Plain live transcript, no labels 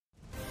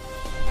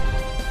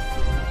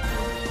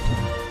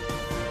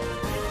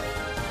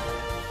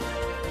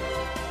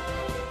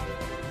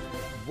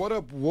What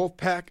up,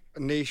 Wolfpack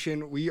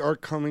Nation? We are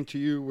coming to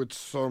you with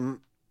some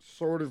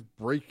sort of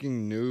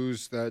breaking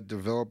news that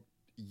developed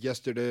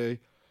yesterday.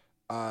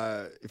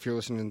 If you're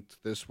listening to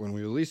this when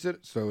we released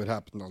it, so it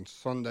happened on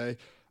Sunday.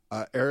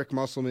 Eric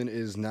Musselman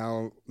is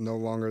now no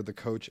longer the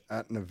coach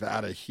at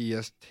Nevada. He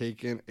has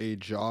taken a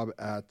job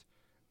at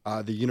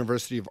the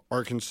University of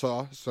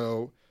Arkansas.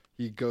 So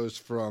he goes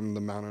from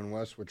the Mountain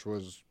West, which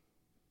was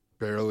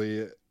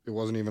it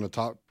wasn't even a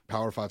top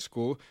Power 5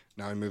 school.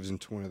 Now he moves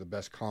into one of the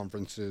best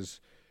conferences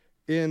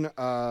in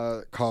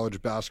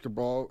college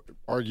basketball.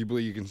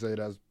 Arguably, you can say it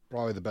has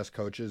probably the best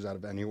coaches out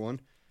of anyone.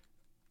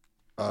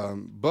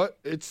 But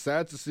it's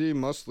sad to see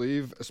Muss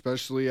leave,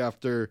 especially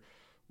after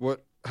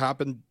what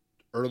happened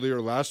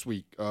earlier last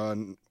week,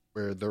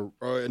 where the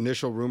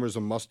initial rumors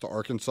of Muss to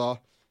Arkansas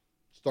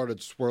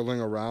started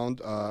swirling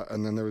around,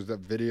 and then there was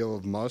that video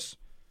of Muss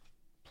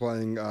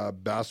playing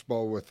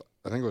basketball with,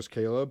 I think it was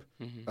Caleb,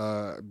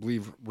 I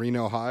believe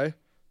Reno High.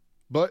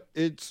 But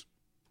it's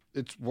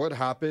what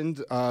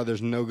happened.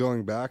 There's no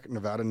going back.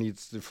 Nevada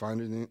needs to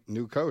find a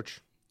new coach.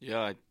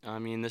 Yeah, I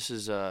mean, this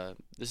is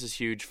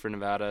huge for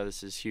Nevada.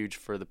 This is huge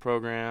for the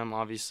program,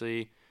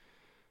 obviously.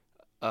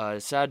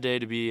 Sad day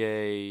to be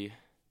a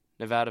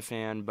Nevada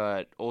fan,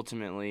 but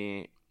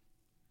ultimately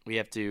we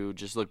have to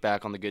just look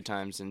back on the good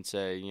times and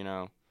say,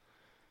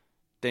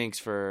 thanks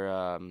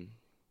for,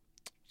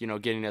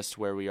 getting us to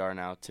where we are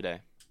now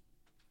today.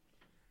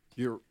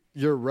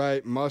 You're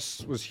right.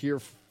 Muss was here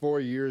for 4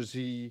 years.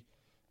 He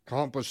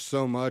accomplished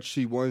so much.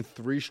 He won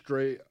 3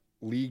 straight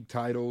league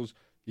titles.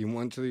 He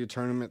went to the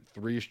tournament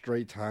 3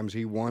 straight times.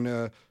 He won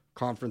a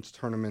conference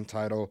tournament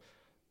title.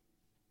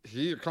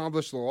 He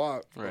accomplished a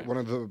lot. Right. One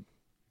of the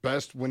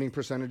best winning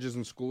percentages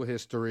in school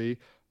history.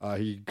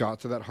 He got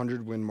to that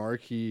 100-win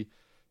mark. He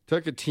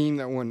took a team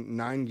that won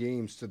 9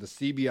 games to the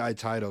CBI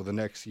title the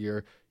next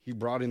year. He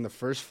brought in the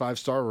first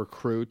 5-star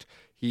recruit.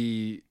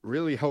 He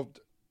really helped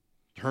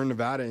turn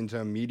Nevada into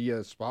a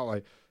media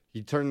spotlight.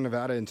 He turned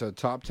Nevada into a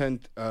top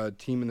 10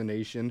 team in the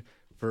nation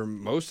for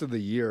most of the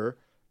year.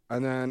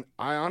 And then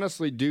I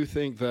honestly do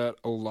think that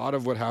a lot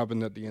of what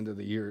happened at the end of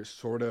the year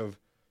sort of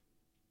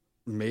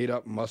made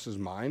up Muss's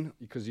mind,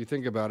 because you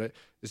think about it,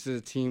 this is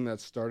a team that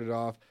started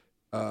off,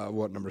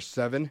 number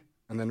 7,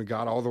 and then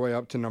got all the way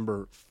up to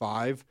number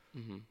 5.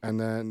 Mm-hmm. And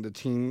then the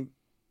team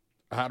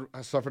had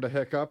suffered a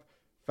hiccup,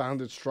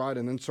 found its stride,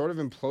 and then sort of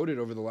imploded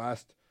over the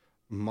last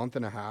month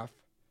and a half,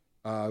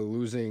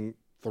 losing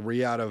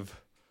 3 out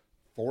of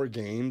 4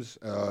 games.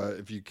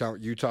 If you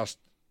count Utah,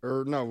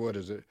 what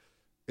is it?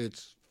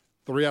 It's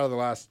 3 out of the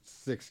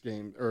last 6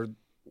 games, or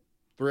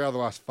 3 out of the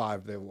last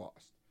 5 they've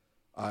lost.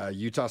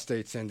 Utah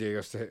State, San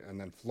Diego State, and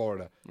then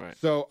Florida. Right.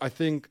 So I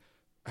think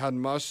had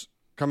Muss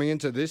coming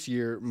into this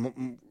year,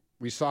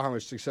 we saw how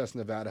much success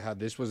Nevada had.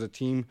 This was a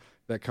team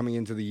that coming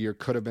into the year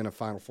could have been a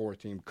Final Four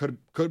team,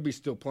 could be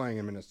still playing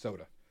in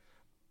Minnesota.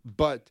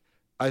 But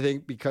I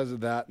think because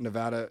of that,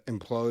 Nevada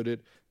imploded,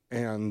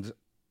 and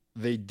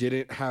they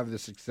didn't have the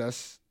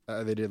success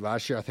they did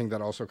last year. I think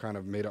that also kind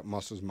of made up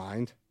Muss's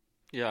mind.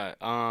 Yeah,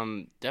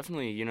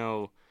 definitely,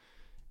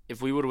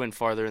 if we would have went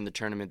farther in the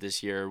tournament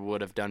this year,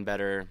 would have done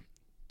better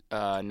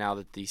now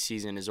that the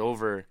season is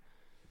over.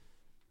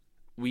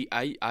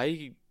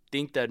 I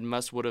think that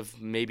Muss would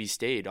have maybe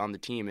stayed on the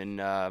team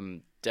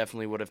and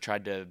definitely would have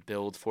tried to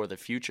build for the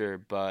future,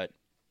 but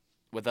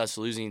with us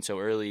losing so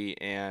early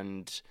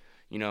and,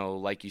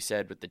 like you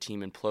said, with the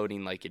team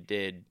imploding like it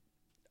did,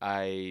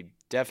 I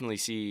definitely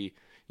see,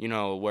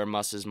 where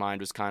Muss's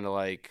mind was kind of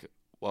like,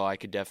 well, I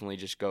could definitely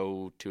just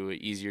go to an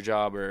easier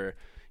job, or,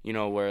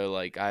 where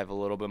like I have a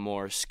little bit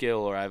more skill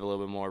or I have a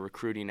little bit more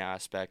recruiting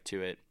aspect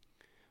to it.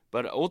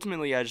 But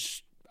ultimately,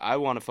 I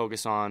want to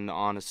focus on,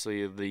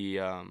 honestly,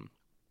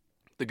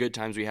 the good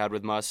times we had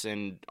with Muss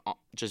and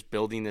just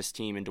building this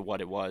team into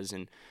what it was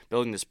and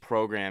building this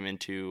program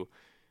into,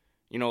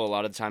 a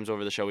lot of the times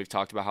over the show we've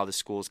talked about how the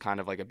school is kind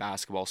of like a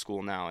basketball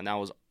school now, and that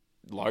was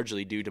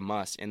largely due to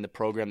Muss and the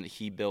program that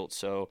he built.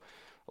 So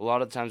a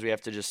lot of the times we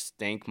have to just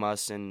thank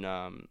Muss and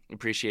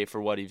appreciate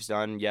for what he's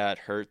done. Yeah, it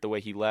hurt the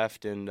way he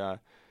left, and a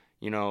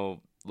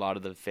lot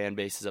of the fan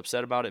base is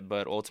upset about it.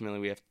 But ultimately,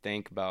 we have to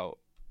think about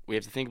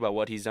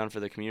what he's done for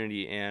the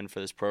community and for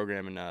this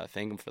program, and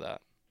thank him for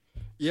that.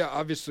 Yeah,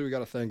 obviously we got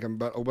to thank him.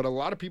 But what a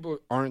lot of people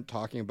aren't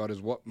talking about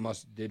is what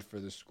Muss did for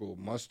this school.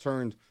 Muss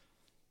turned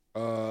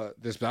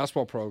this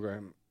basketball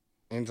program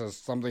into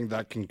something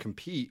that can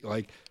compete.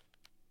 Like,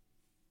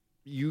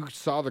 you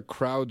saw the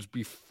crowds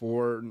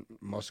before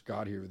Muss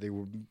got here. They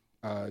were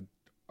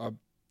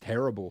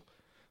terrible.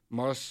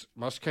 Muss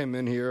came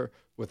in here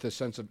with a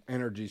sense of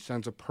energy,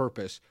 sense of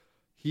purpose.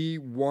 He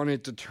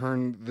wanted to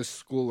turn this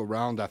school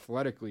around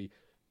athletically.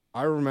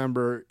 I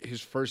remember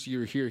his first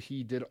year here,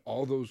 he did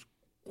all those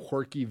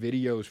quirky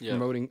videos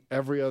promoting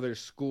every other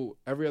school,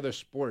 every other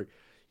sport.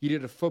 He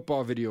did a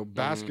football video,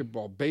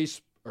 basketball,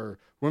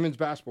 women's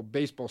basketball,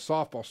 baseball,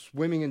 softball,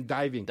 swimming, and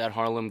diving. That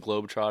Harlem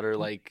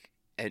Globetrotter,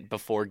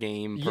 before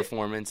game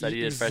performance that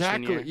he did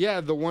freshman year.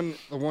 Yeah, the one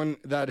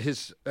that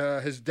his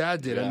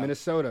dad did in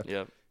Minnesota.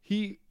 Yep.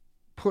 He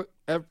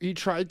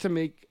tried to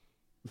make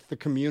the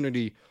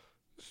community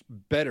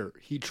better.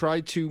 He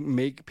tried to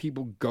make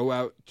people go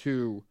out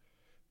to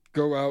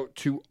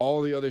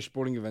all the other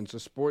sporting events, to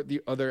support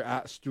the other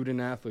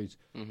student athletes.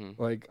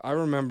 Mm-hmm. Like, I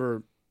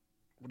remember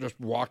just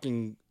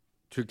walking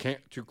to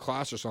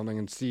class or something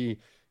and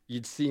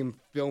you'd see him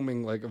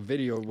filming like a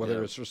video,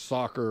 whether it's for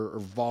soccer or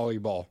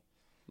volleyball.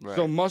 Right.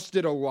 So Muss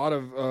did a lot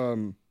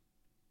of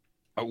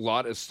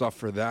stuff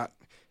for that,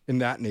 in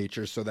that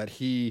nature, so that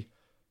he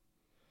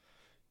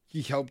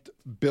helped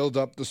build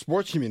up the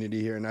sports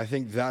community here, and I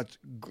think that's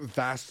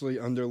vastly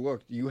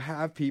underlooked. You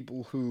have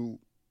people who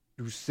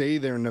say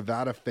they're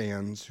Nevada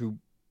fans who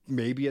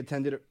maybe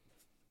attended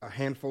a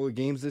handful of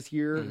games this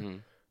year, mm-hmm.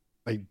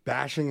 like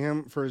bashing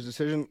him for his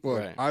decision. Look,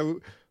 right.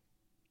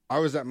 I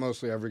was at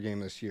mostly every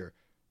game this year.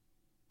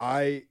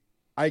 I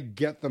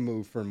get the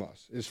move for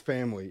Muss. His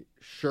family,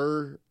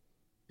 sure,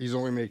 he's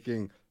only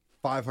making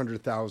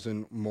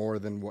 $500,000 more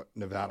than what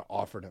Nevada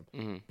offered him,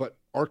 mm-hmm. but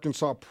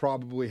Arkansas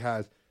probably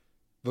has.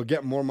 They'll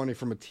get more money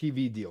from a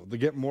TV deal. They'll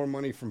get more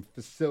money from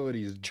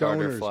facilities,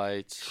 charter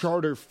flights.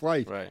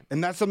 Right.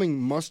 And that's something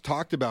Muss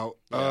talked about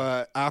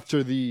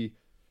after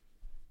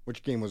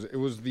which game was it? It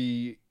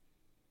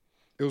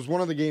was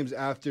one of the games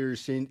after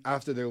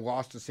they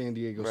lost to San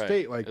Diego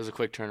State. Like, it was a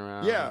quick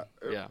turnaround. Yeah.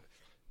 Yeah.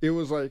 It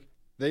was like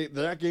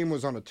that game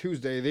was on a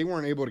Tuesday. They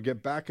weren't able to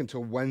get back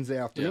until Wednesday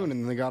afternoon,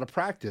 and then they got to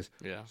practice.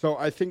 Yeah. So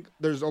I think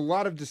there's a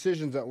lot of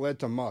decisions that led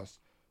to Muss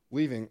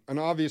leaving. And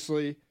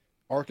obviously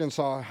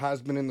Arkansas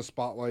has been in the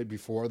spotlight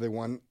before. They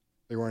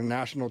were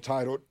national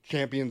title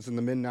champions in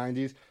the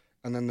mid-90s,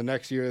 and then the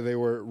next year they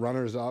were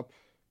runners-up.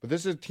 But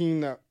this is a team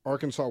that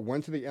Arkansas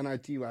went to the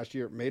NIT last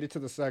year, made it to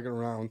the second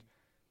round.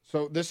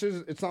 So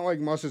it's not like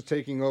Muss is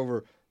taking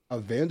over a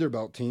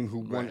Vanderbilt team who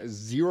won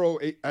 0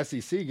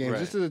 SEC games. Right.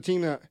 This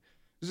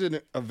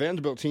is a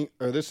Vanderbilt team,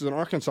 or this is an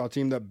Arkansas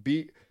team that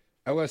beat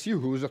LSU,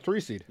 who was a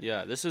 3 seed.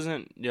 Yeah, this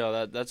isn't.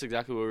 That's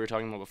exactly what we were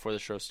talking about before the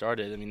show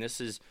started. I mean,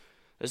 this is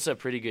a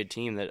pretty good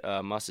team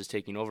that Muss is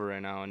taking over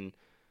right now, and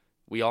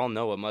we all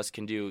know what Muss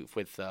can do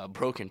with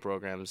broken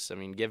programs. I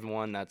mean, given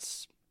one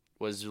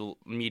was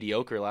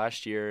mediocre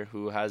last year,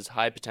 who has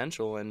high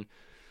potential, and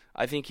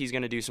I think he's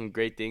going to do some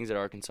great things at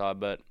Arkansas.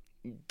 But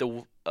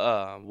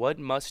what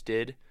Muss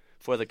did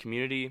for the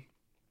community,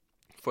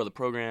 for the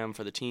program,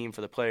 for the team,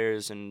 for the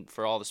players, and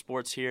for all the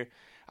sports here,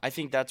 I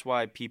think that's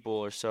why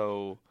people are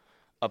so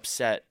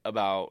upset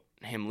about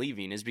him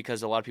leaving, is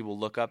because a lot of people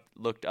looked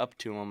up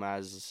to him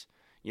as,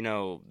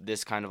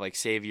 this kind of like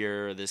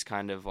savior, this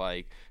kind of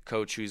like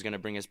coach who's going to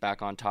bring us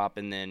back on top,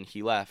 and then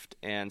he left.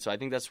 And so I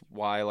think that's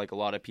why like a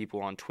lot of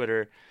people on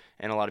Twitter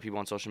and a lot of people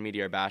on social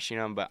media are bashing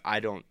him, but I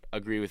don't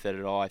agree with it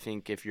at all. I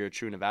think if you're a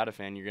true Nevada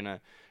fan, you're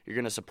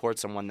going to support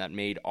someone that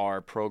made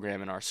our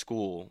program and our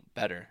school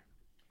better.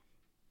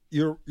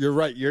 You're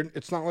right.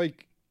 It's not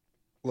like,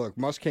 look,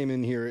 Muss came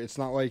in here. It's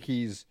not like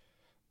he's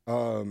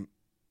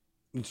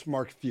it's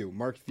Mark Few.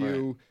 Mark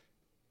Few, right.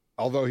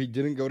 Although he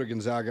didn't go to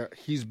Gonzaga,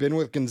 he's been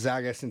with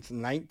Gonzaga since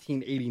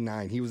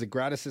 1989. He was a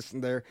grad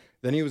assistant there.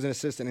 Then he was an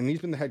assistant, and he's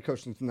been the head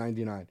coach since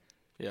 99.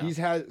 Yeah. He's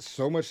had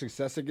so much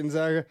success at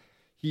Gonzaga.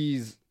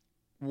 He's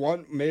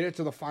made it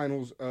to the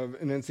finals of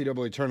an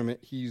NCAA tournament.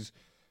 He's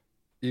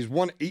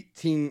won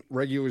 18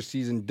 regular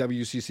season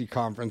WCC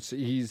conference.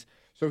 He's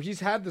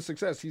had the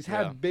success. He's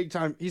had big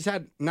time. He's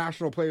had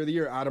National Player of the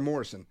Year, Adam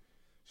Morrison.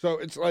 So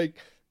it's like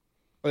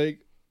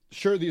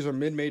sure, these are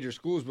mid-major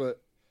schools,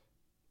 but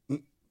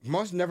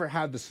Muss never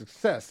had the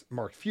success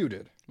Mark Few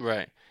did.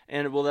 Right.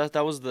 And well,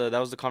 that was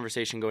the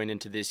conversation going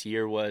into this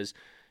year was,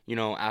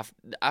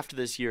 after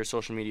this year,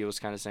 social media was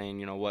kind of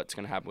saying, what's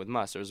going to happen with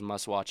Muss. There was a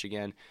Muss watch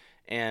again.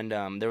 And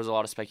there was a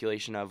lot of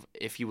speculation of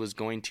if he was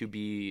going to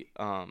be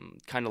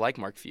kind of like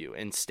Mark Few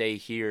and stay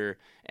here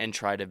and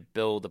try to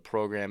build a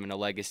program and a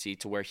legacy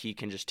to where he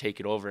can just take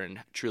it over and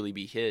truly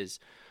be his.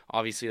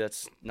 Obviously,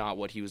 that's not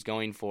what he was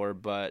going for,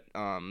 but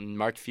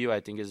Mark Few,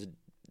 I think, is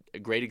a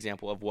great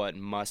example of what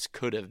Muss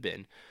could have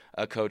been,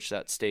 a coach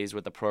that stays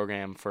with the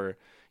program for,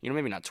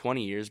 maybe not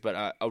 20 years,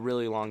 but a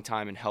really long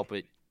time and help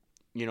it,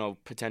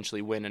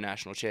 potentially win a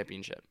national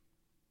championship.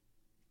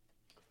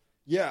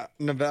 Yeah,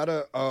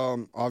 Nevada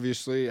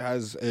obviously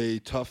has a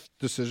tough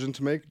decision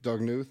to make.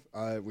 Doug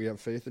Knuth, we have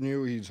faith in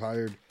you. He's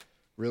hired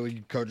really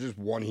good coaches.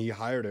 One, he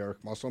hired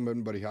Eric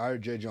Musselman, but he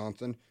hired Jay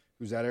Johnson,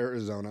 who's at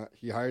Arizona.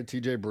 He hired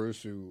T.J.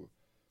 Bruce, who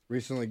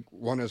recently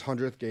won his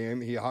 100th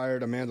game. He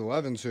hired Amanda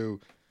Levins, who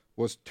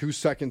was 2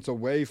 seconds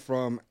away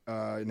from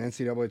an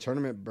NCAA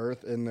tournament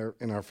berth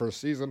in our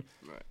first season.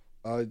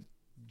 Right.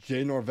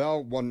 Jay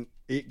Norvell won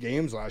 8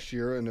 games last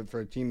year, and for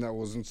a team that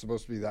wasn't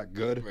supposed to be that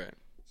good. Right.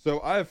 So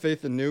I have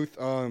faith in Knuth.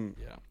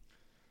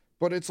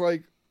 But it's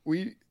like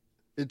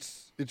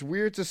it's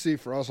weird to see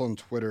for us on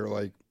Twitter,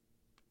 like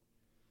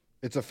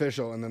it's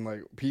official, and then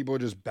like people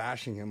just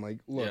bashing him. Like,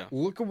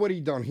 look at what he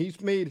done. He's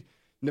made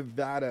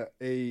Nevada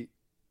a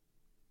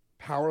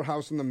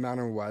powerhouse in the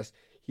Mountain West.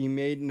 He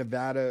made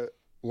Nevada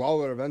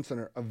Lawler Event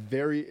Center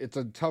it's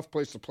a tough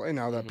place to play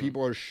now that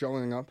people are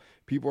showing up,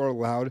 people are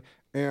loud,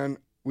 and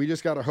we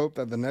just got to hope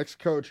that the next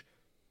coach,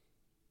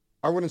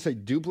 I wouldn't say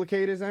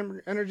duplicate his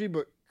energy,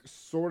 but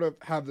sort of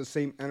have the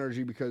same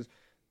energy, because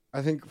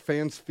I think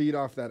fans feed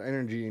off that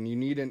energy, and you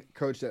need a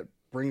coach that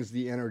brings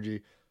the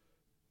energy.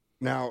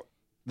 Now,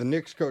 the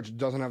Knicks coach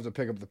doesn't have to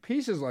pick up the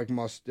pieces like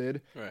Muss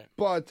did, Right.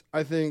 but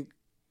I think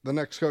the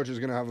next coach is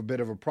going to have a bit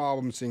of a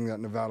problem, seeing that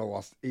Nevada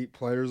lost 8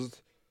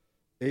 players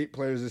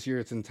this year,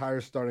 its entire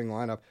starting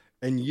lineup,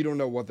 and you don't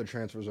know what the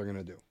transfers are going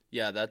to do.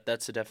 Yeah,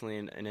 that's definitely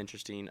an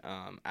interesting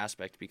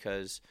aspect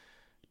because,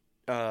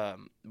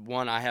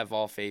 one, I have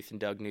all faith in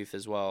Doug Knuth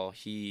as well.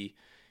 He's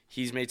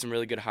made some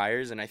really good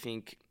hires, and I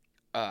think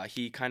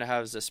he kind of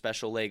has a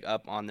special leg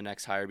up on the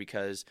next hire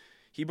because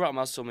he brought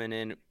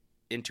Musselman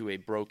into a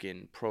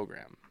broken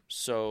program.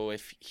 So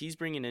if he's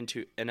bringing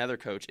into another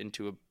coach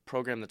into a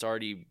program that's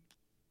already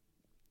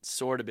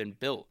sort of been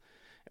built,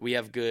 we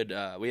have a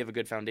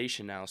good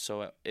foundation now.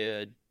 So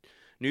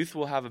Knuth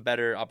will have a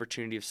better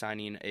opportunity of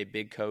signing a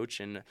big coach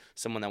and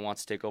someone that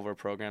wants to take over a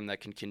program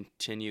that can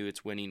continue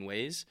its winning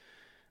ways.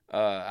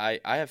 I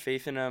have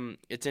faith in him.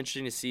 It's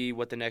interesting to see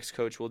what the next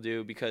coach will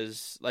do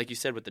because, like you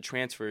said, with the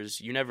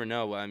transfers, you never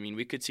know. I mean,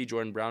 we could see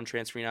Jordan Brown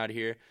transferring out of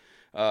here.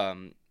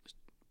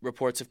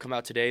 Reports have come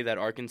out today that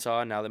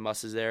Arkansas, now that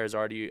Muss is there, has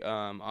already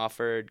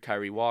offered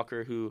Kyrie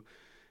Walker, who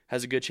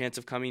has a good chance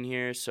of coming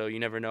here. So you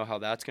never know how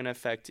that's going to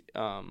affect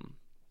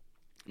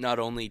not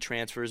only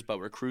transfers but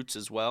recruits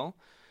as well.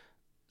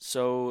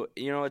 So,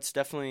 it's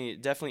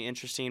definitely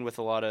interesting with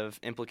a lot of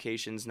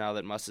implications now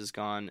that Muss is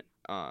gone.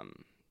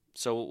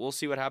 So we'll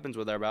see what happens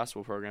with our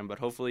basketball program, but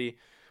hopefully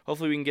we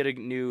can get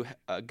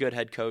a good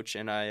head coach,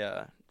 and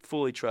I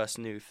fully trust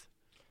Knuth.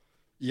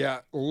 Yeah,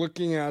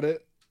 looking at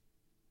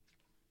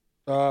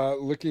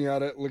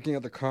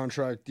the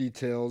contract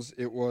details,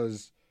 it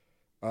was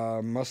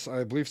Muss,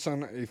 I believe,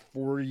 signed a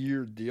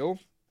 4-year deal,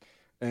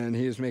 and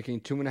he is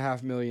making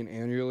 $2.5 million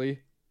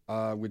annually,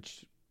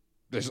 which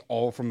is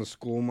all from the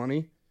school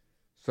money.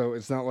 So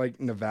it's not like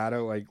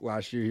Nevada, like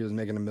last year he was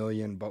making $1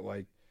 million, but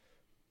like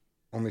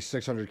only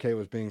 $600K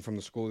was being from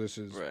the school. This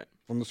is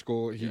from the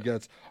school. He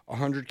gets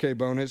 $100K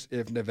bonus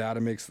if Nevada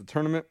makes the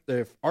tournament.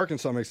 If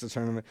Arkansas makes the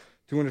tournament,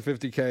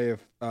 $250K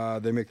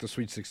if they make the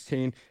Sweet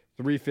 16,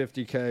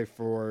 $350K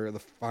for the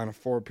Final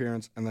Four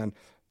appearance, and then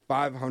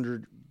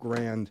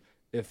 $500,000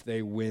 if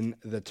they win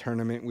the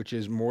tournament, which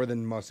is more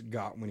than Muss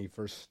got when he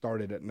first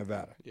started at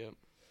Nevada. Yep.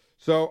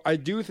 So I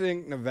do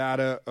think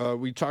Nevada.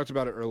 We talked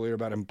about it earlier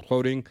about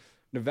imploding.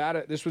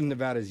 Nevada. This was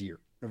Nevada's year.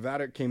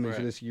 Nevada came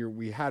into this year.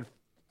 We had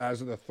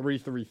as of the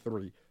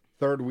 3-3-3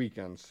 third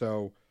weekend.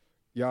 So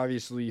you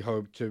obviously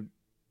hope to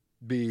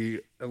be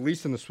at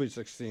least in the Sweet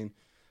 16.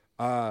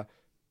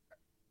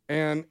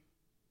 And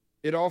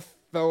it all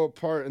fell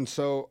apart. And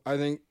so I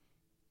think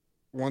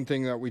one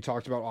thing that we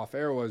talked about off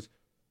air was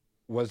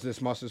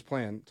this Muss's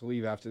plan to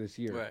leave after this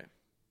year. Right.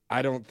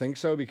 I don't think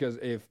so because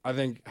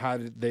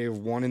had they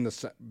won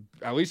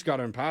at least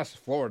gotten past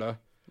Florida,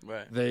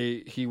 right,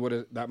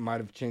 that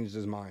might have changed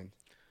his mind.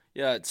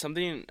 Yeah, it's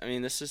something. I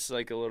mean, this is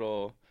like a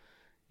little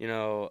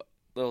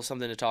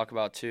something to talk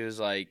about too. Is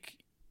like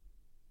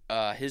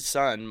his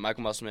son,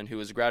 Michael Musselman, who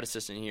was a grad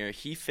assistant here.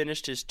 He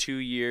finished his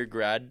 2-year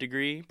grad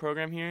degree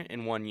program here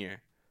in 1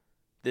 year.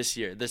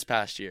 This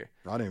past year.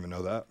 I didn't even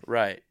know that.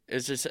 Right.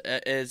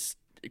 It's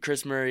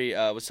Chris Murray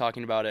was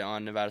talking about it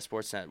on Nevada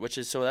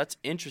Sportsnet, so that's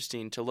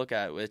interesting to look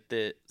at with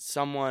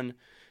someone,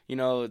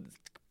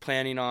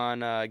 planning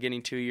on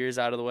getting 2 years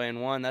out of the way in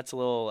one. That's a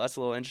little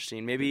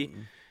interesting. Maybe,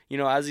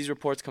 as these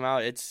reports come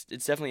out, it's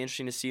definitely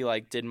interesting to see,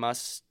 like, did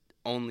Muss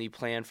only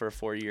plan for a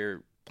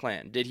 4-year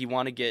plan? Did he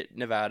want to get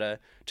Nevada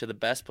to the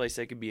best place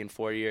they could be in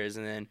 4 years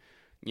and then,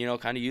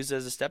 kind of use it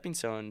as a stepping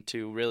stone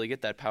to really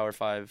get that Power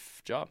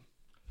 5 job?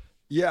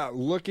 Yeah,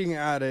 looking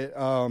at it,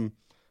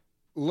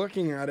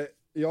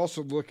 you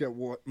also look at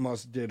what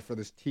Muss did for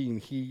this team.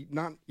 He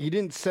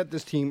didn't set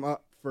this team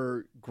up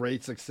for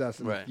great success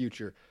in the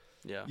future.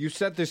 Yeah. You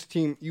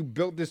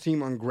built this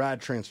team on grad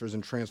transfers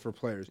and transfer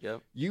players.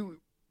 Yep.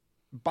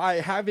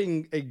 By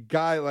having a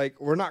guy like,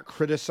 we're not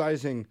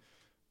criticizing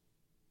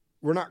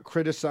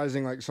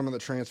like some of the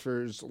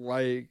transfers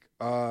like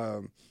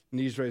Nizre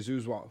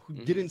Zuzwa,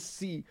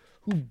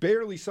 who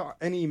barely saw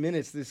any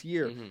minutes this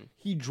year. Mm-hmm.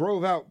 He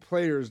drove out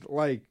players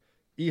like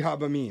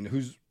Ihab Amin,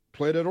 who's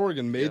played at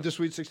Oregon, made the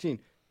Sweet 16.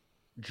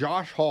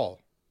 Josh Hall,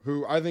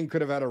 who I think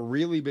could have had a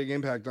really big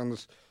impact on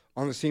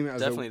the team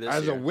as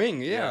a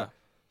wing. Yeah.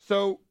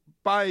 So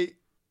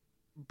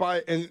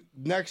and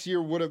next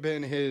year would have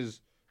been his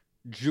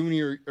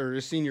junior or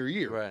his senior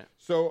year. Right.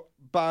 So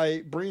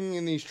by bringing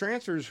in these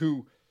transfers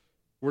who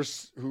were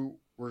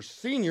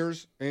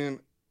seniors and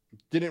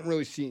didn't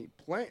really see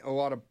a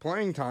lot of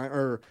playing time,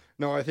 or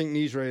no, I think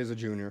Nizre is a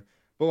junior.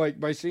 But like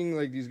by seeing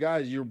like these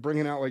guys, you're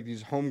bringing out like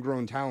these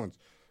homegrown talents.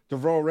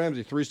 DeVarrell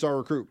Ramsey, 3-star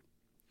recruit,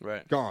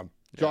 gone.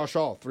 Yeah. Josh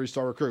Hall,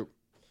 3-star recruit,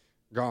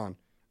 gone.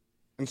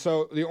 And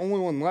so the only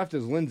one left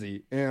is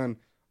Lindsey, and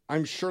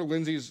I'm pretty sure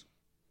Lindsey's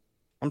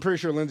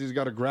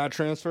got a grad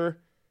transfer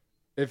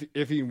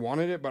if he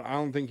wanted it, but I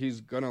don't think he's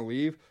gonna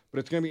leave. But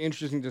it's gonna be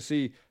interesting to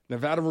see.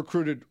 Nevada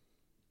recruited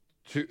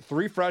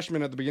 3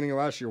 freshmen at the beginning of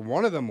last year.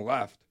 One of them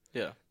left.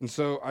 Yeah. And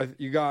so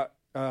you got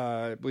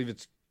I believe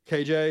it's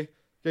KJ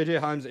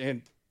Himes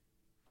and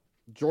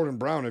Jordan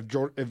Brown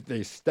if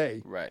they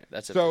stay. Right.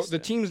 That's so the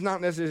team's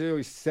not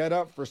necessarily set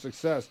up for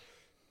success.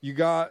 We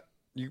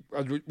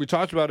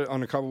talked about it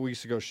on a couple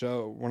weeks ago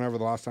show. Whenever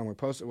the last time we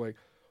posted, like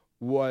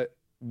what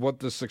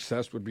the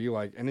success would be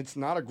like, and it's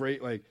not a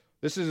great like.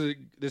 This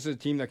is a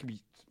team that could be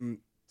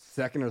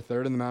second or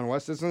third in the Mountain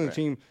West. This isn't a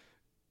team.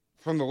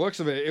 From the looks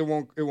of it, it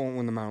won't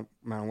win the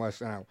Mountain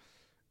West now.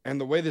 And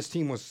the way this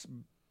team was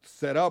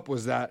set up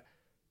was that,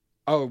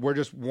 we're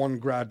just one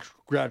grad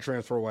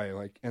transfer away.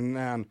 Like, and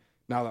then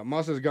now that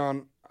Muss is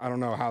gone, I don't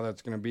know how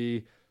that's going to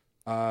be.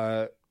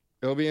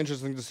 It'll be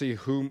interesting to see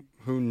who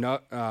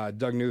Doug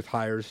Knuth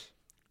hires.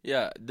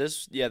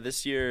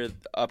 This year,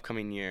 the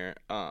upcoming year,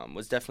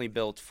 was definitely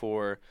built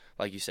for,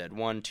 like you said,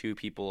 1-2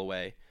 people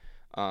away.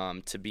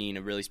 To being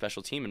a really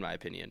special team, in my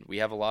opinion. We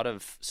have a lot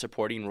of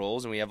supporting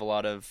roles, and we have a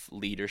lot of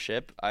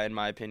leadership, in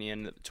my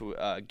opinion,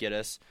 to get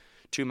us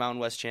to Mountain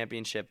West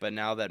Championship. But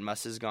now that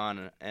Muss is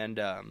gone and,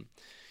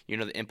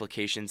 the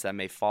implications that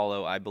may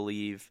follow, I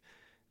believe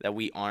that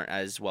we aren't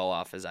as well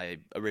off as I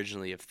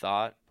originally have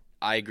thought.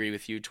 I agree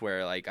with you to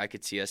where, like, I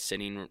could see us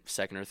sitting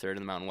second or third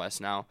in the Mountain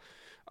West now.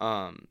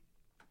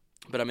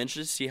 But I'm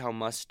interested to see how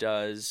Muss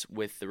does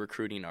with the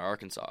recruiting at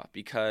Arkansas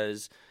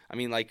because, I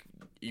mean, like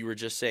you were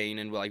just saying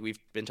and like we've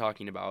been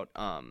talking about,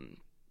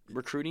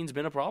 recruiting's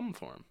been a problem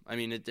for him. I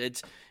mean,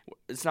 it's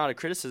not a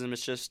criticism.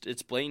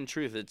 It's blatant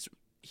truth.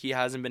 He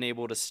hasn't been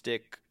able to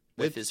stick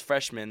with his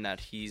freshmen that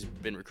he's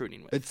been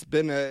recruiting with. It's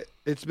been a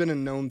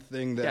known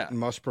thing that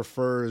Muss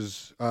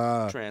prefers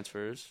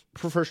transfers.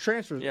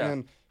 Yeah.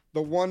 And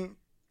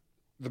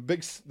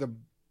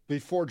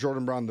before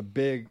Jordan Brown, the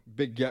big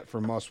get for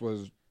Muss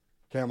was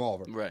Cam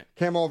Oliver. Right.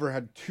 Cam Oliver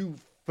had 2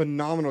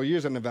 phenomenal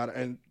years in Nevada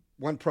and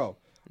went pro.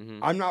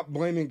 Mm-hmm. I'm not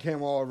blaming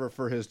Cam Oliver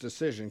for his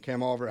decision.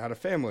 Cam Oliver had a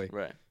family.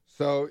 Right.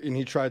 So, and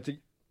he tried to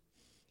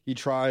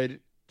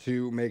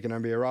make an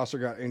NBA roster,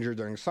 got injured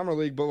during summer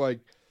league, but like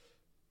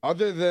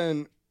other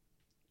than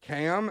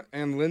Cam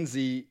and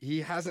Lindsey,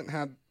 he doesn't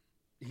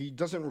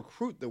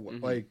recruit the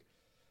like,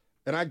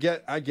 and I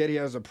get he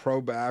has a pro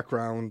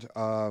background,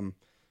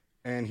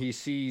 and he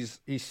sees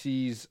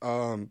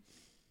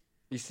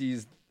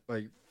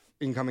like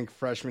incoming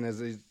freshmen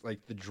as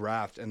like the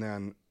draft and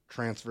then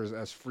transfers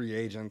as free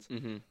agents.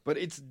 Mm-hmm. But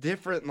it's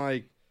different.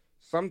 Like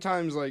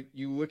sometimes like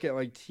you look at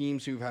like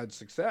teams who've had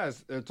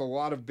success, it's a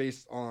lot of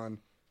based on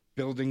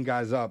building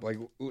guys up. Like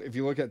if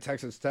you look at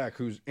Texas Tech,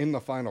 who's in the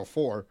Final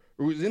Four,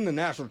 who's in the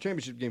national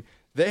championship game,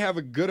 they have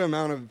a good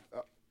amount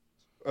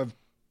of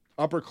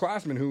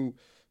upperclassmen who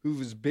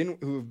have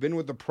been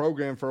with the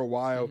program for a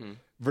while. Mm-hmm.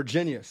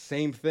 Virginia,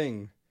 same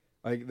thing.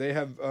 Like they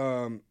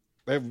only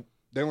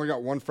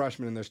got 1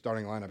 freshman in their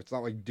starting lineup. It's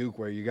not like Duke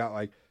where you got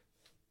like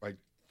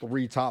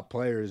 3 top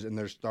players in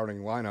their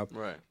starting lineup.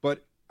 Right.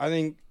 But I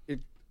think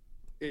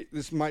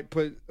this might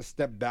put a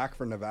step back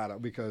for Nevada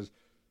because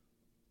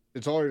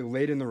it's already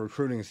late in the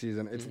recruiting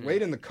season. It's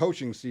late in the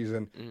coaching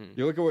season. Mm-hmm.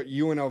 You look at what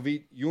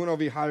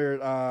UNLV hired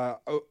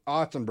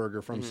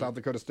Otzenberger from South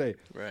Dakota State.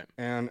 Right.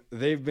 And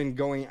they've been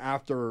going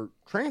after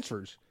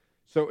transfers.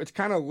 So it's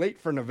kind of late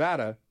for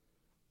Nevada.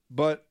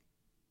 But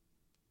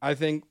I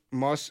think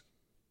if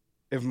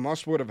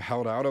Muss would have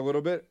held out a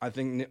little bit, I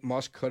think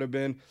Muss could have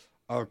been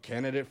a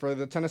candidate for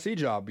the Tennessee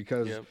job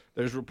because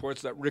there's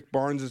reports that Rick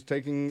Barnes is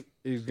going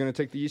to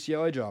take the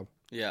UCLA job.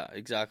 Yeah,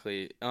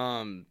 exactly.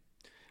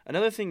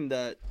 Another thing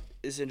that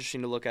is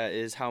interesting to look at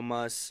is how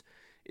Muss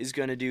is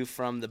going to do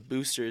from the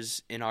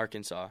boosters in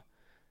Arkansas.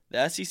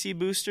 The SEC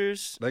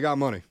boosters, they got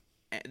money.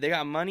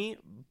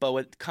 But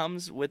what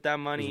comes with that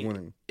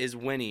money is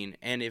winning.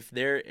 And if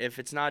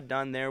it's not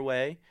done their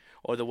way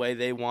or the way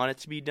they want it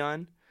to be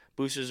done,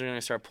 boosters are going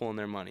to start pulling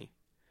their money.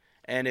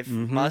 And if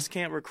Muss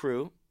can't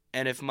recruit,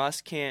 and if Muss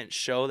can't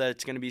show that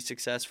it's going to be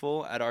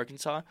successful at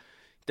Arkansas,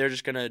 they're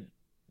just going to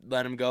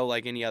let him go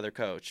like any other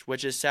coach,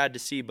 which is sad to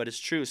see, but it's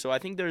true. So I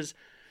think there's,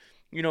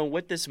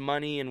 with this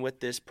money and with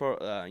this,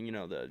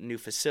 the new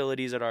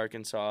facilities at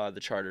Arkansas, the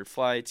chartered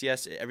flights,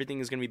 yes, everything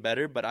is going to be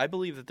better, but I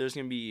believe that there's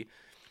going to be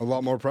a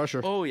lot more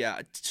pressure. Oh,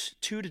 yeah,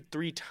 2 to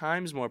 3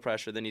 times more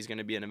pressure than he's going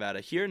to be in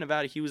Nevada. Here in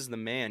Nevada, he was the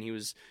man. He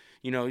was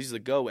he's the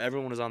go.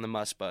 Everyone was on the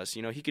Muss bus.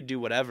 He could do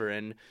whatever,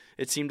 and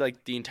it seemed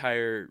like the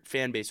entire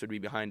fan base would be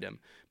behind him.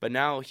 But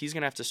now he's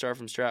going to have to start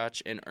from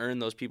scratch and earn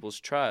those people's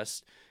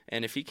trust.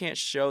 And if he can't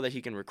show that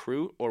he can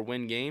recruit or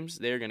win games,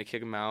 they're going to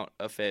kick him out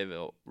of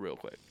Fayetteville real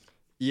quick.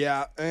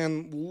 Yeah,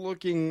 and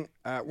looking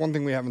at one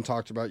thing we haven't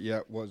talked about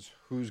yet was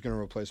who's going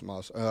to replace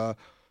Muss.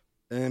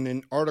 In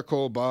an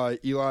article by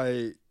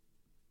Eli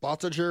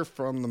Bottiger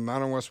from the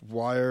Mountain West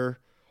Wire,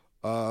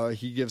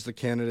 he gives the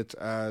candidates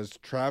as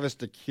Travis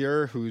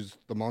DeCuire, who's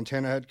the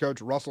Montana head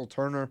coach, Russell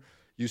Turner,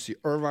 UC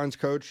Irvine's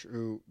coach,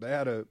 who they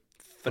had a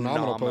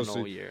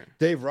phenomenal year.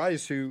 Dave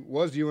Rice, who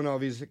was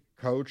UNLV's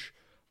coach,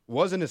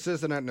 was an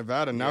assistant at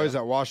Nevada. Now he's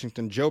at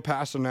Washington. Joe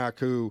Pasternak,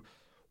 who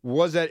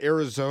was at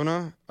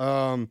Arizona,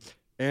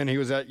 and he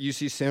was at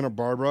UC Santa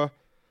Barbara.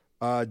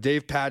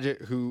 Dave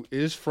Padgett, who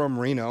is from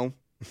Reno,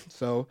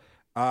 so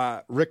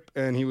Rick,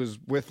 and he was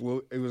at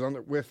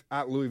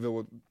Louisville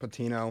with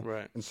Patino,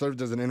 right, and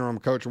served as an interim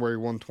coach where he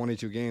won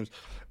 22 games.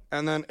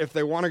 And then if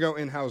they want to go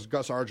in-house,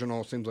 Gus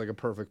Argenal seems like a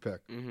perfect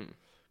pick.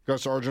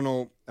 Gus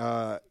Argenal,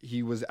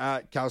 he was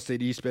at Cal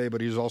State East Bay,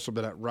 but he's also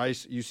been at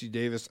Rice, UC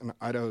Davis, and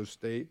Idaho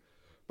State.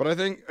 But I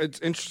think it's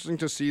interesting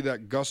to see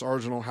that Gus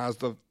Argenal has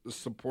the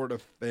support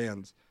of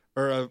fans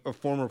or of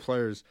former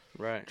players.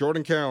 Right.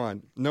 Jordan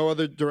Caroline, no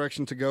other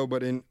direction to go,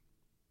 but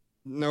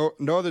no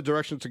other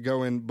direction to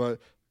go in, but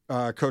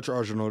Coach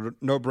Argenal,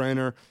 no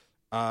brainer,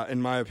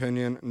 in my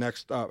opinion.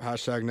 Next up,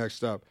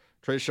 #next up.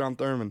 Trayshawn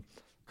Thurman,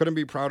 couldn't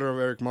be prouder of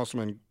Eric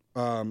Musselman.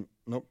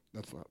 Nope,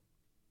 that's not.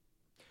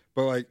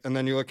 But and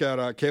then you look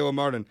at Caleb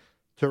Martin,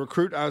 to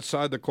recruit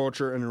outside the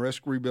culture and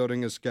risk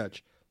rebuilding is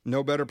sketch.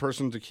 No better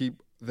person to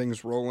keep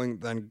things rolling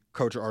than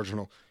Coach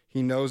Argenal.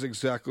 He knows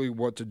exactly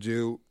what to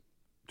do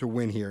to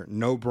win here.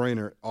 No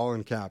brainer, all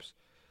in caps.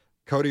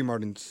 Cody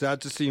Martin,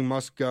 sad to see he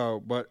must go,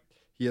 but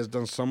he has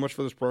done so much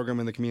for this program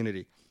and the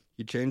community.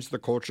 He changed the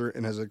culture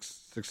and has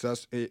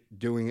success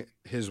doing it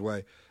his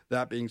way.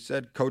 That being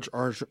said, Coach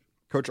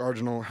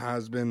Argenal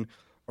has been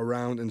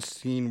around and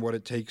seen what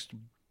it takes to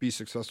be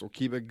successful.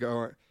 Keep it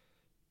going.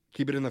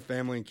 Keep it in the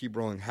family and keep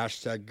rolling.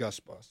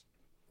 #GusBus.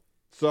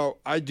 So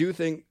I do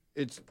think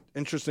it's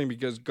interesting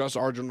because Gus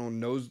Argenal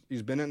knows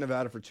he's been in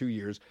Nevada for 2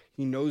 years.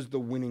 He knows the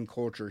winning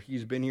culture.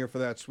 He's been here for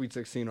that Sweet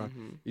 16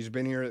 run. He's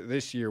been here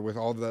this year with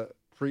all the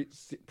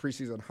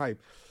preseason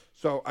hype.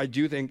 So I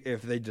do think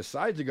if they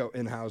decide to go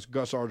in-house,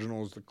 Gus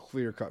Argenal is the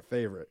clear-cut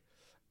favorite.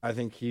 I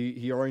think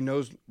he already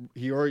knows.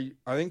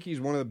 I think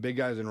he's one of the big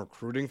guys in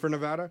recruiting for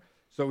Nevada.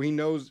 So he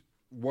knows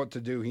what to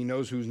do. He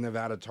knows who's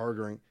Nevada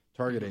targeting.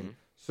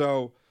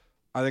 So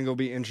I think it'll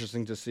be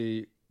interesting to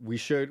see. We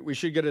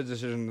should get a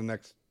decision in the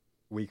next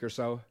week or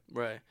so.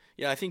 Right.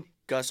 Yeah, I think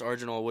Gus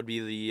Argenal would be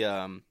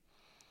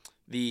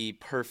the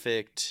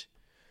perfect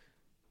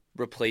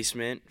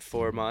replacement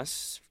for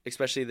Muss,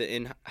 especially the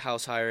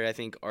in-house hire. I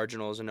think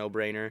Argenal is a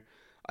no-brainer.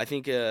 I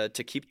think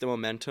to keep the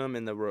momentum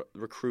in the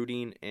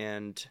recruiting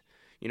and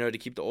to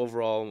keep the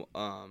overall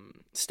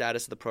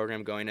status of the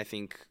program going, I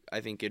think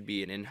it'd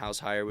be an in-house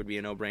hire would be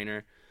a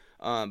no-brainer.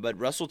 But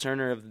Russell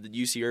Turner of the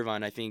UC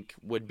Irvine, I think,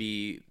 would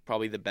be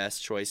probably the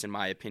best choice, in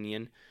my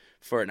opinion,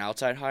 for an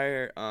outside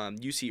hire.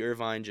 UC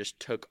Irvine just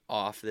took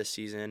off this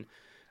season,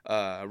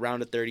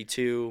 round of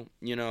 32.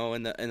 In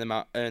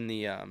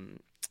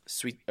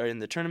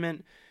the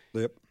tournament.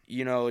 Yep.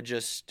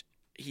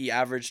 He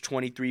averaged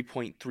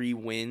 23.3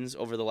 wins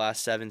over the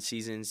last 7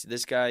 seasons.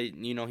 This guy,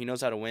 he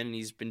knows how to win, and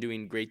he's been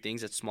doing great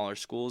things at smaller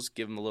schools.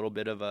 Give him a little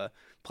bit of a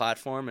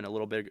platform and a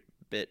little bit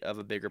of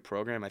a bigger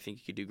program. I think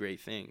he could do great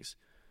things.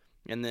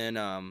 And then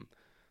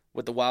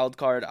with the wild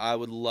card, I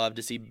would love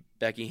to see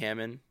Becky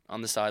Hammond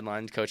on the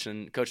sidelines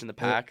coaching the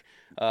pack.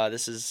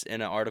 This is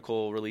in an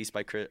article released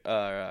by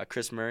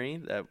Chris Murray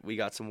that we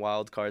got some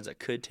wild cards that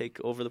could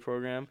take over the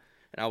program,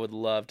 and I would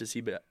love to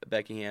see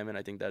Becky Hammond.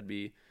 I think that'd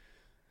be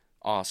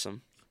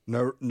awesome.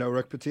 No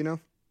Rick Pitino?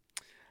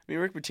 I mean,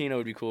 Rick Pitino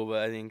would be cool,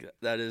 but I think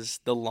that is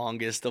the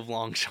longest of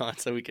long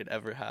shots that we could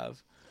ever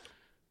have.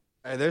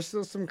 Hey, there's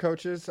still some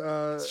coaches.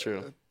 It's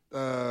true.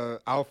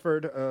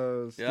 Alford,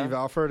 Steve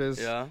Alford is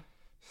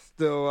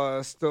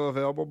still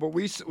available. But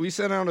we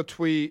sent out a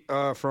tweet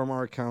from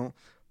our account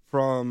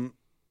about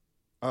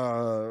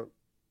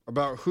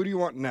who do you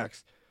want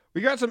next. We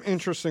got some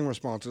interesting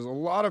responses. A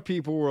lot of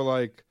people were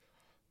like,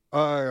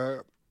 Gus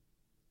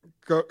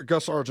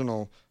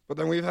Argenal. But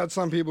then we've had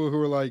some people who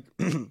were like,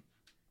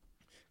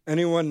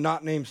 anyone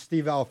not named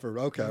Steve Alford.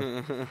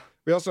 Okay.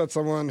 We also had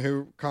someone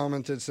who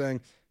commented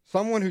saying,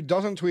 someone who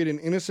doesn't tweet an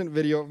innocent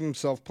video of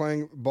himself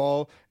playing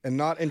ball and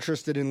not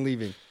interested in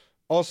leaving.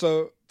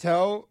 Also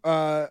tells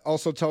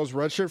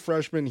redshirt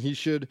freshman he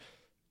should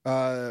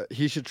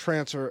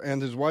transfer,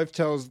 and his wife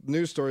tells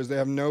news stories they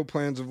have no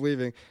plans of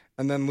leaving,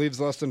 and then leaves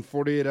less than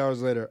 48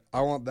 hours later. I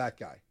want that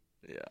guy.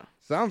 Yeah.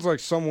 Sounds like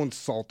someone's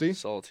salty.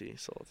 Salty.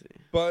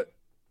 But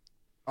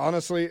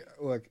honestly,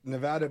 look,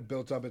 Nevada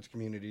built up its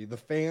community. The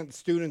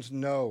students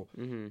know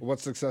what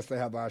success they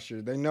had last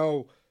year. They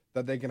know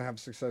that they can have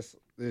success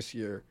this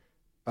year.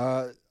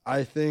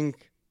 I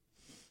think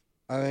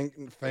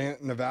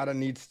Nevada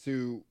needs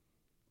to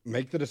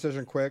make the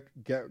decision quick,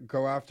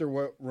 go after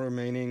what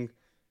remaining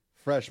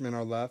freshmen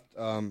are left.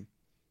 And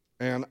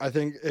I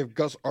think if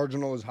Gus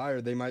Argenal is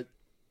hired, they might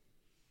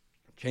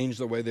change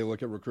the way they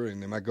look at recruiting.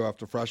 They might go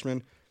after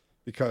freshmen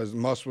because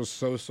Muss was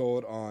so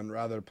sold on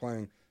rather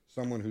playing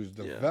someone who's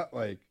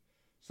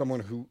someone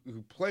who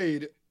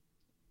played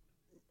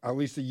at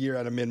least a year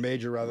at a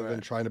mid-major rather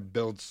than trying to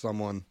build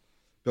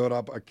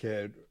up a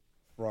kid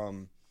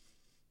from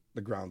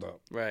the ground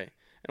up. Right.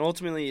 And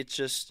ultimately, it's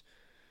just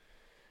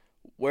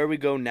where we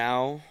go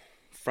now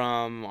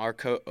from our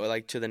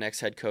to the next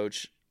head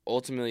coach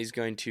ultimately is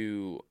going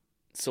to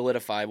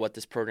solidify what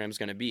this program is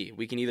going to be.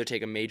 We can either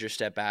take a major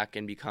step back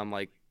and become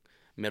like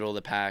middle of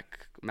the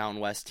pack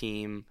Mountain West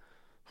team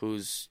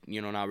who's,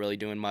 not really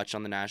doing much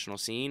on the national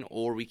scene,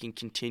 or we can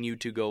continue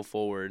to go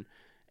forward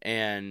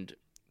and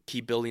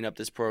keep building up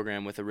this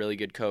program with a really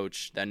good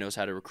coach that knows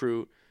how to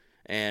recruit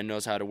and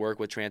knows how to work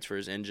with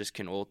transfers and just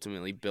can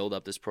ultimately build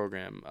up this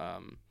program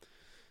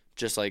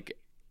just like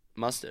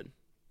Muss did.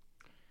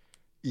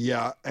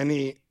 Yeah.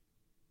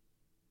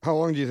 How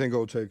long do you think it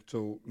will take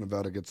till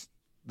Nevada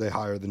they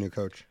hire the new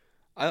coach?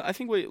 I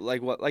think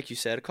like you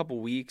said, a couple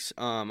weeks.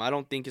 I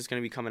don't think it's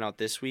gonna be coming out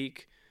this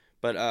week,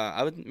 but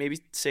I would maybe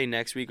say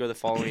next week or the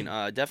following.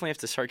 Definitely have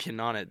to start getting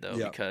on it though,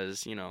 Yeah.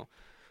 because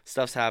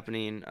stuff's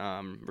happening,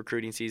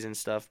 recruiting season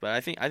stuff. But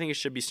I think it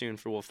should be soon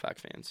for Wolfpack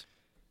fans.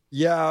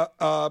 Yeah.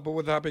 But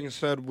with that being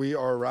said, we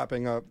are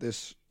wrapping up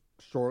this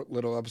short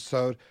little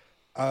episode.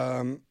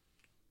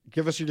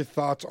 Give us your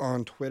thoughts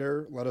on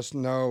Twitter. Let us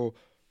know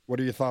what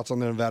are your thoughts on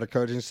the Nevada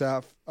coaching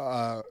staff,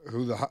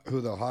 who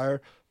they'll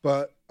hire.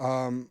 But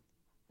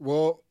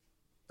we'll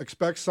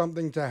expect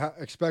something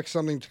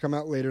to come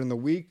out later in the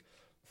week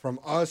from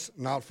us,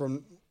 not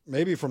from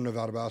maybe from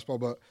Nevada basketball,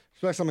 but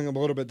expect something a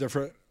little bit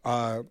different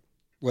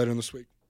later in this week.